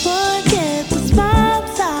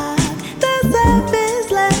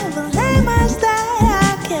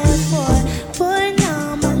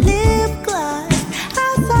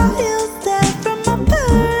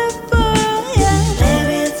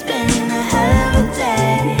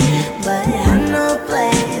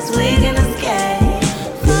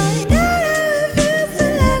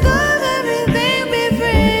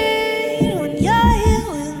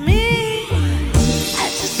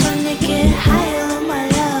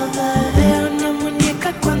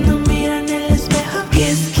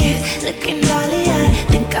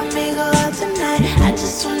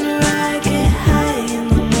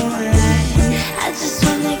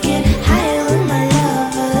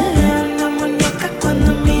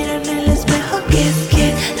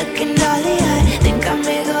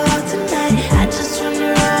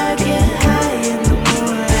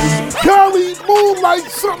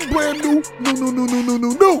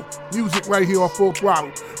 right here on Full Throttle.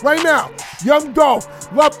 Right now, Young Dolph,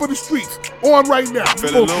 Love for the Streets, on right now.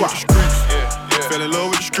 Fell in love with the streets, yeah. Fell in love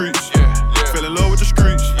with the streets, yeah. Fell in love with the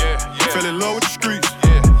streets, yeah. Fell in love with the streets,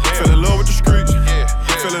 yeah. Fell in love with the streets, yeah.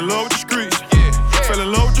 Fell in love with the streets, yeah. Fell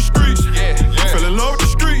in love with the streets, yeah. Fell in love with the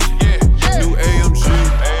streets, yeah. New AMG,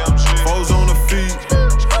 foes on the feet.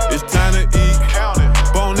 It's time to eat.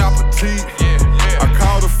 Bon appetit. I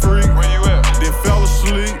called a freak, then fell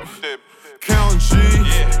asleep. Counting G,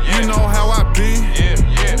 you know how I be.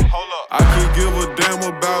 I could give a damn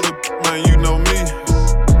about it, man, you know me.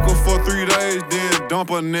 Go for 3 days, then dump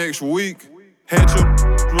her next week. Had your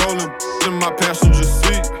rolling in my passenger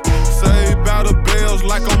seat. Saved by the bells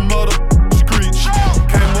like a mother screech.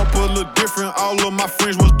 Came up a little different, all of my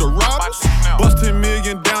friends was the robbers. Bust 10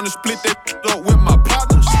 million down and split that up with my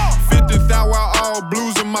partners. 50,000 while all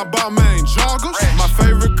blues in my Balmain joggers. My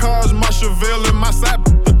favorite cars, my Chevelle and my side,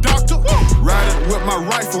 the doctor. Riding with my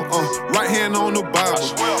rifle, right hand on the Bible.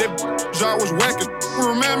 That jaw was whacking,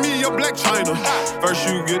 remind me of Black China. First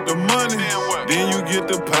you get the money, then you get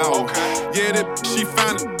the power. Yeah, that she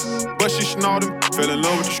fine, but she snorted. Fell in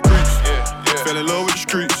love with the streets, fell in love with the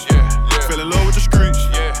streets, fell in love with the streets,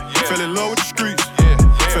 fell in love with the streets,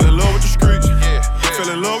 fell in love with the streets, fell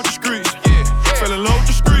in love with the streets, fell in love with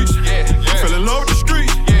the streets, fell in love with the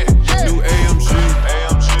streets. New AMG,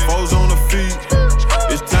 foes on the feet.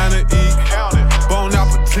 It's time to eat. Bon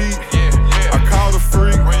appetit. I called a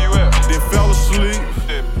freak, then fell asleep.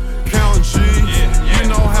 Counting G, you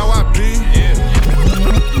know how I be.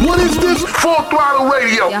 What is this? Full Throttle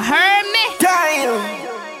Radio. You heard me? Damn.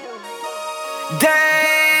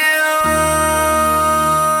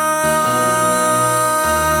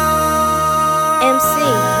 MC,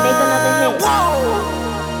 make another hit.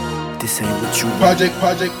 This ain't what you want. Project.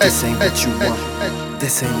 This ain't what you want.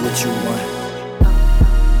 This ain't what you want.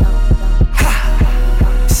 Ha!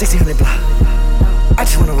 1600 block. I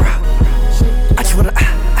just wanna rock. I just wanna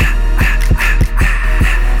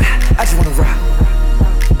I just wanna rock.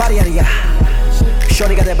 Body yada yada.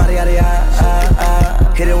 Shorty got that body yada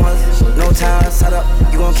yada. Hit it once, no time. Set up,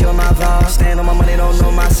 you gon' kill my vibe. Stand on my money, don't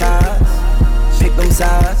know my size. Pick them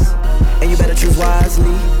sides, and you better choose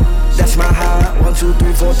wisely. That's my high. 1, 2,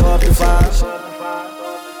 3, 4, throw up your 5.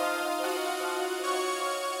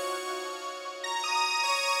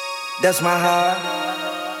 That's my high.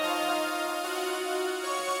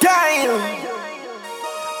 Damn.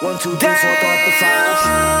 1, 2, 3, 4, throw up the 5.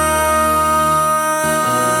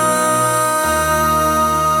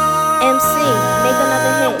 MC, make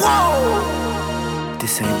another hit.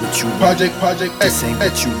 This ain't what you want. Project. This ain't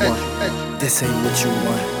what you want. This ain't what you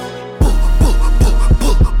want.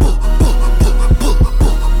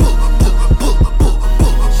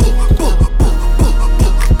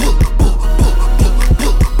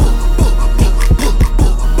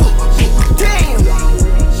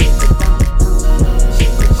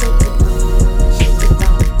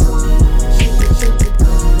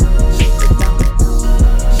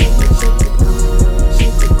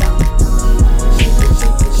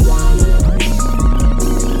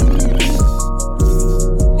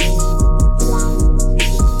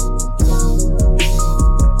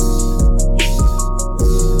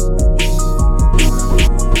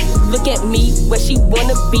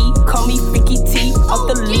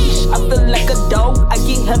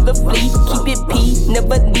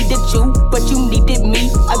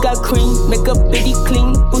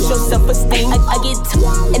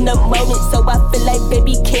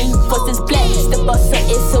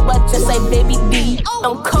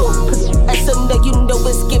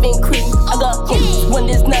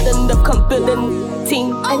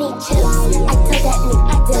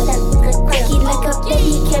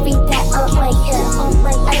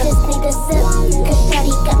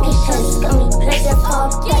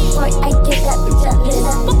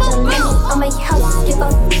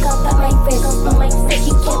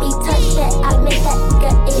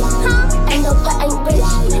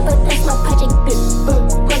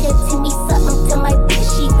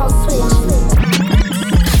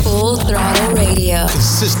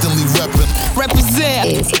 Consistently represent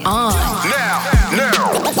is on. Now,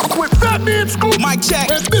 with Fatman, Scoop, Mic check,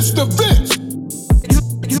 and Mr. Vince.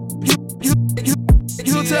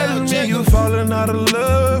 You telling me you falling out of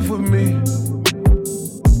love with me.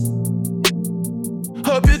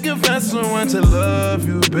 Hope you can find someone to love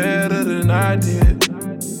you better than I did.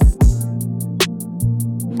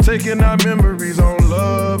 Taking our memories on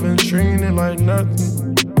love and treating it like nothing.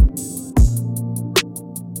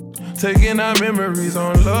 Taking our memories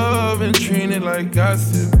on love and treating it like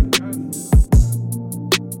gossip.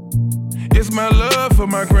 It's my love for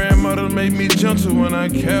my grandmother make me gentle when I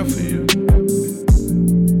care for you.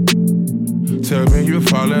 tell me you're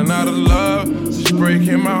falling out of love, it's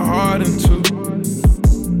breaking my heart in two.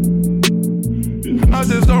 I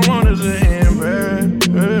just don't want it to end bad.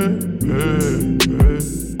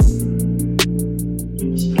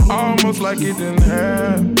 Almost like it didn't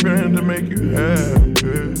happen to make you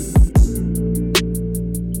happy.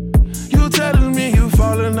 You telling me you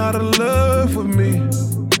falling out of love with me.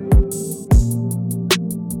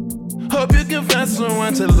 Hope you can find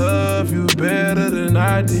someone to love you better than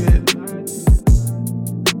I did.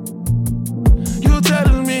 You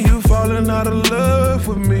telling me you falling out of love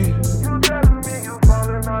with me.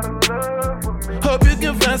 Hope you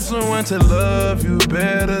can find someone to love you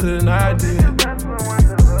better than I did.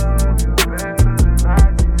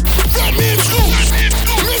 Fatman Scoop,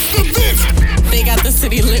 Mr. Vince. They got the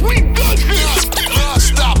city lit. We got this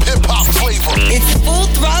non-stop hip-hop flavor. It's Full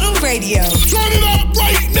Throttle Radio. Turn it up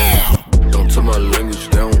right now. Don't tell my language,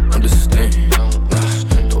 they don't understand.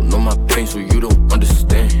 Nah, don't know my pain, so you don't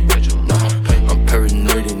understand. Nah, I'm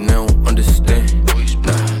paranoid and they don't understand.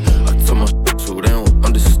 Nah, I tell my so they don't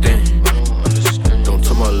understand. Don't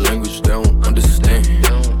tell my language, they don't understand.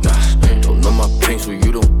 Nah, don't know my pain, so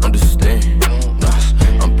you don't understand.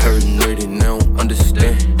 Nah, I'm paranoid and they don't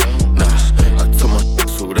understand. Nah, I tell my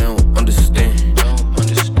so they don't understand.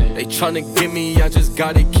 They tryna get me, I just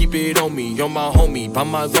gotta keep it on me. You're my homie, by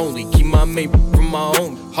my lonely. Keep my mate from my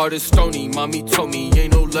own. Heart is stony, mommy told me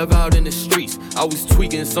ain't no love out in the streets. I was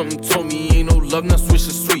tweaking, something told me ain't no love, now switch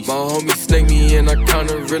the sweet. My homie snake me and I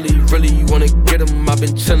kinda really wanna get him. I've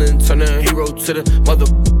been chillin', turn a hero to the mother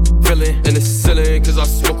villain. And it's ceiling, cause I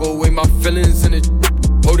smoke away my feelings. And it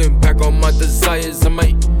holding back all my desires. I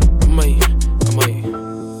might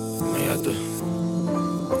have to,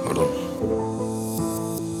 hold on.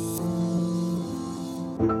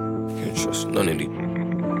 Can't trust none of these.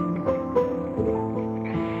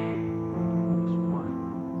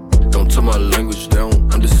 Don't tell my language, they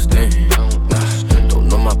don't understand. Nah, don't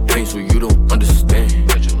know my pain, so you don't understand.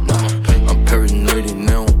 Nah, I'm paranoid and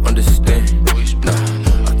they don't understand. Nah,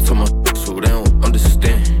 I tell my so they don't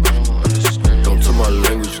understand. Don't tell my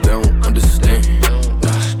language, they don't understand.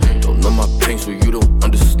 Nah, don't know my pain, so you don't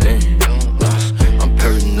understand. Nah, I'm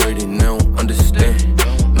paranoid and they don't understand.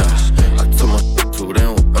 Nah, I tell my so they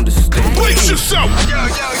don't understand. Brace yourself. Yo.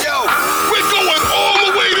 We're going all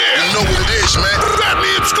the way there. You know what it is, man.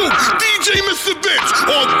 Fatman Scoop, DJ Mr. Vince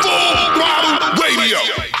on Full Throttle Radio.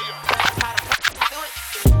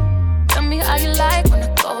 Tell me how you like when I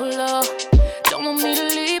go low. Don't want me to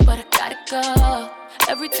leave, but I gotta go.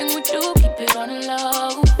 Everything we do, keep it on the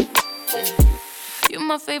low. You're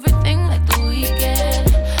my favorite thing, like the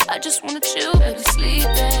weekend. I just wanna chill, baby,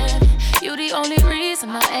 sleeping. You the only reason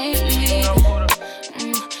I ain't leaving.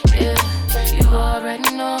 Yeah, you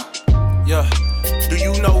already know. Yeah, do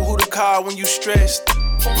you know who to call when you stressed?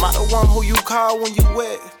 Am I the one who you call when you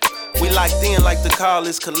wet? We locked in like the call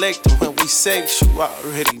is collecting. When we sex, you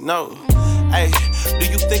already know. Hey, do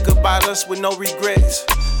you think about us with no regrets?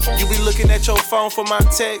 You be looking at your phone for my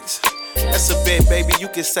text? That's a bet, baby, you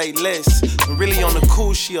can say less. Really on the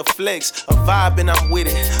cool, she a flex. A vibe and I'm with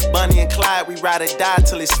it. Bonnie and Clyde, we ride or die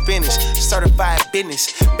till it's finished. Certified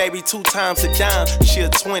business. Baby, 2 times a dime, she a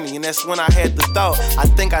 20. And that's when I had the thought, I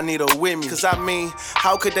think I need her with me. Cause I mean,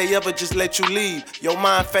 how could they ever just let you leave? Your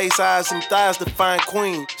mind, face, eyes, and thighs define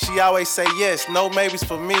queen. She always say yes, no maybes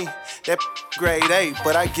for me. That grade A,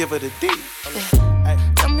 but I give her the D.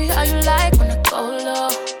 Tell me how you like when I go low.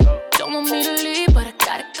 Don't want me to leave, but I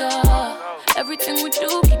gotta go. Everything we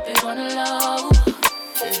do, keep it on the low.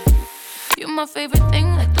 You're my favorite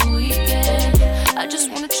thing, like the weekend. I just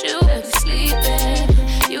wanna chill, baby,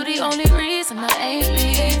 sleeping. You the only reason I ain't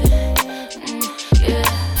leaving. Yeah,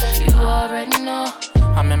 you already know.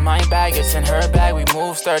 I'm in my bag, it's in her bag, we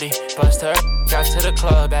move sturdy. Bust her, got to the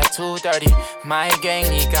club at 2:30. My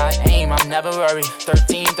gang, he got aim, I'm never worried.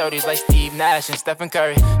 1330s like Steve Nash and Stephen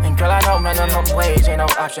Curry. And girl, I know minimum wage ain't no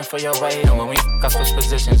option for your weight. And when we I switch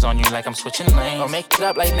positions on you like I'm switching lanes. Or make it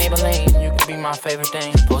up like Maybelline, you can be my favorite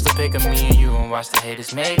thing. Post a pic of me and you and watch the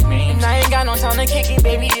haters make me. And I ain't got no time to kick it,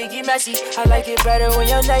 baby, it get messy. I like it better when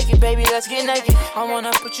you're naked, baby, let's get naked. I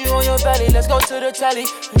wanna put you on your belly, let's go to the telly.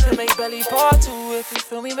 We can make belly part 2 if you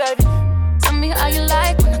feel me, baby. Tell me how you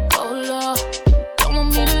like when I go low. Don't want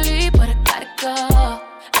me to leave, but I gotta go.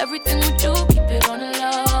 Everything we do, keep it on the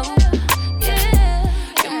low. Yeah,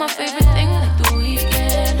 you're my favorite thing, like the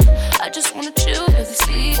weekend. I just wanna chill, baby,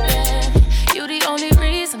 sleeping. You the only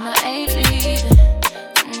reason I ain't leaving.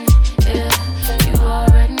 Yeah, you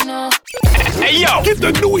already know. Hey yo, Get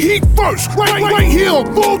the new heat first, right here on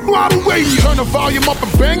Full Throttle Radio. Turn the volume up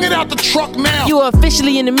and bang it out the truck now. You are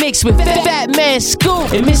officially in the mix with Fatman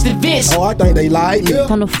Scoop and Mr. Vince. Oh, I think they like me.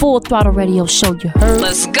 On the Full Throttle Radio show, you heard?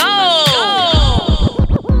 Let's go!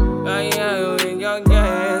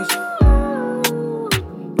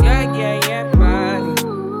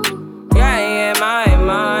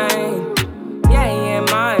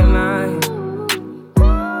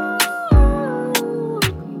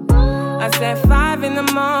 At 5 in the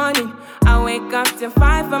morning, I wake up to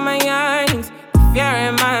fight for my yearnings. The fear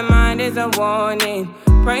in my mind is a warning.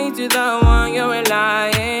 Pray to the one you're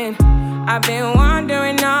relying. I've been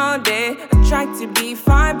wandering all day. I tried to be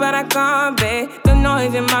fine, but I can't be. The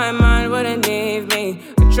noise in my mind wouldn't leave me.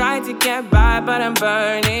 I tried to get by, but I'm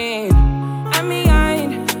burning. And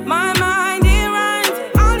behind my mind, it runs.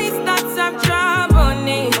 All these thoughts have trouble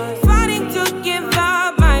me. Fighting to give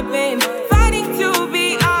up my pain. Fighting to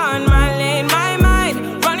be on my lane. My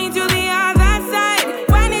mind running to the other side.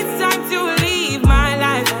 When it's time to leave my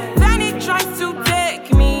life, then it tries to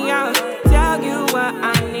take me out. Tell you what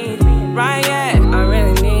I need, right? Yeah, I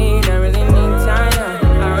really need time now.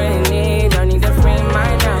 I need to free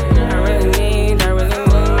mind now. I really need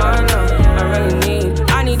mine now.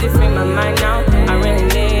 I need to free my mind now. I really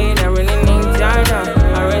need time now.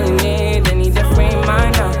 I need to free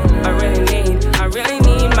mind now. I really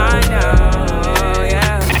need mine now.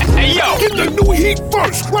 Hey yo, get the new heat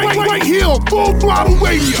first, right here on Full Throttle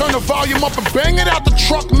Radio. Turn the volume up and bang it out the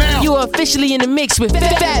truck now. You are officially in the mix with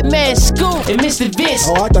Fatman Scoop and Mr. Vince.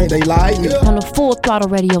 Oh, I think they like me. On the Full Throttle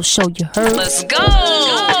Radio show, you heard? Let's go!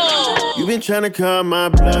 You been trying to call my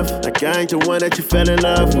bluff, like I ain't the one that you fell in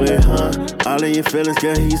love with, huh? All in your feelings,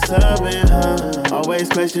 girl, he's subbing, huh? Always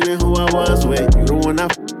questioning who I was with, you the one I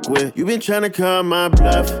with. You been trying to call my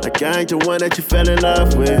bluff, like I ain't the one that you fell in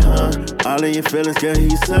love with, huh? All in your feelings, girl,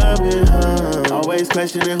 he's subbing, huh? Always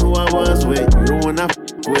questioning who I was with, you the one I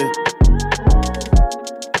with.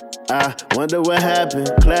 I wonder what happened,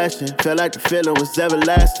 clashing. Felt like the feeling was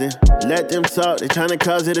everlasting. Let them talk, they tryna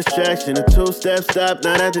cause a distraction. A two-step stop,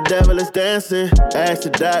 now that the devil is dancing. Ask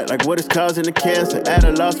the doc, like what is causing the cancer. At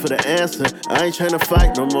a loss for the answer. I ain't tryna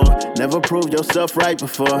fight no more. Never proved yourself right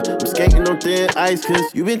before. I'm skating on thin ice, cause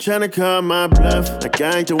you been tryna call my bluff. Like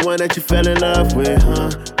I ain't the one that you fell in love with,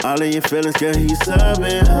 huh? All in your feelings, girl, he's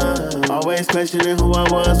subbing, huh? Always questioning who I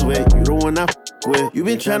was with. You the one I with. You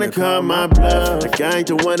been tryna call my bluff. Like I ain't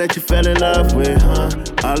the one that you fell in love with, huh?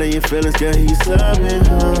 All in your feelings, girl, he's subbing,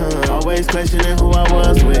 huh? Always questioning who I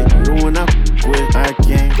was with. You the one I with. I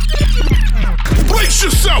can't. Brace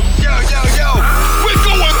yourself! Yo! We're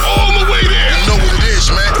going all the way there! You know what it is,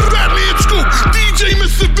 man. Fatman Scoop, DJ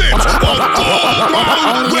Mr. Vince on Full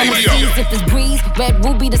Throttle Radio. If it's breeze, red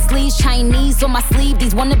ruby the sleeves, Chinese on my sleeve.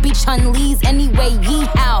 These wanna be Chun-Lees anyway,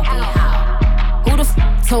 yee-how. Who the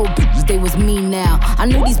told bitches they was me now? I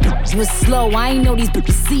knew these bitches was slow, I ain't know these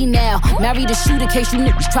bitches see now. Married a shooter case you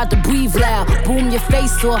niggas tried to breathe loud. Boom your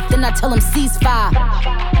face off, then I tell them ceasefire.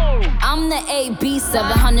 I'm the AB,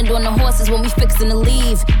 700 on the horses when we fixin' to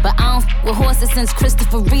leave. But I don't with horses since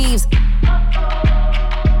Christopher Reeves.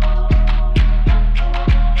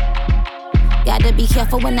 Gotta be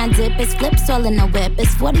careful when I dip, it's flips all in the whip.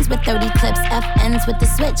 It's 40s with 30 clips, FNs with the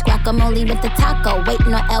switch, guacamole with the taco,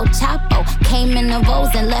 waiting on El Chapo. Came in the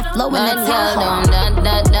Rolls and left low in the Tahoe.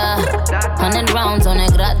 Da. 100 rounds on a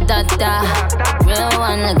grat-da-da. Real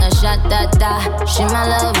one like a shot-da-da. She my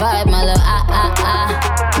little vibe, my little ah.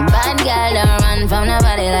 Bad girl don't run from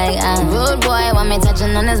nobody like Rude boy want me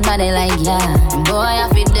touching on his body like yeah. Boy, I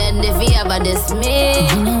feel dead if he ever diss me.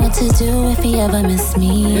 You know what to do if he ever miss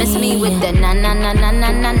me. Miss me with the na.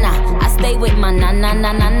 I stay with my na.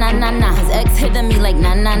 His ex hitting me like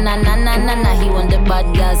na. He want the bad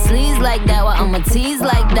girl sleaze like that, while I'ma tease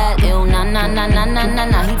like that. Ew na.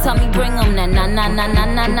 He tell me bring him that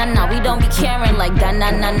na. We don't be caring like that na.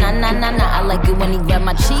 I like it when he grab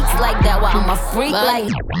my cheeks like that, while I'm a freak like.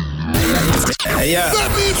 Hey, yeah.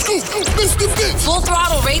 Fatman Scoop, Mr. Vince. Full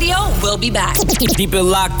Throttle Radio, we'll be back. Keep it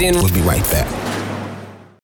locked in. We'll be right back.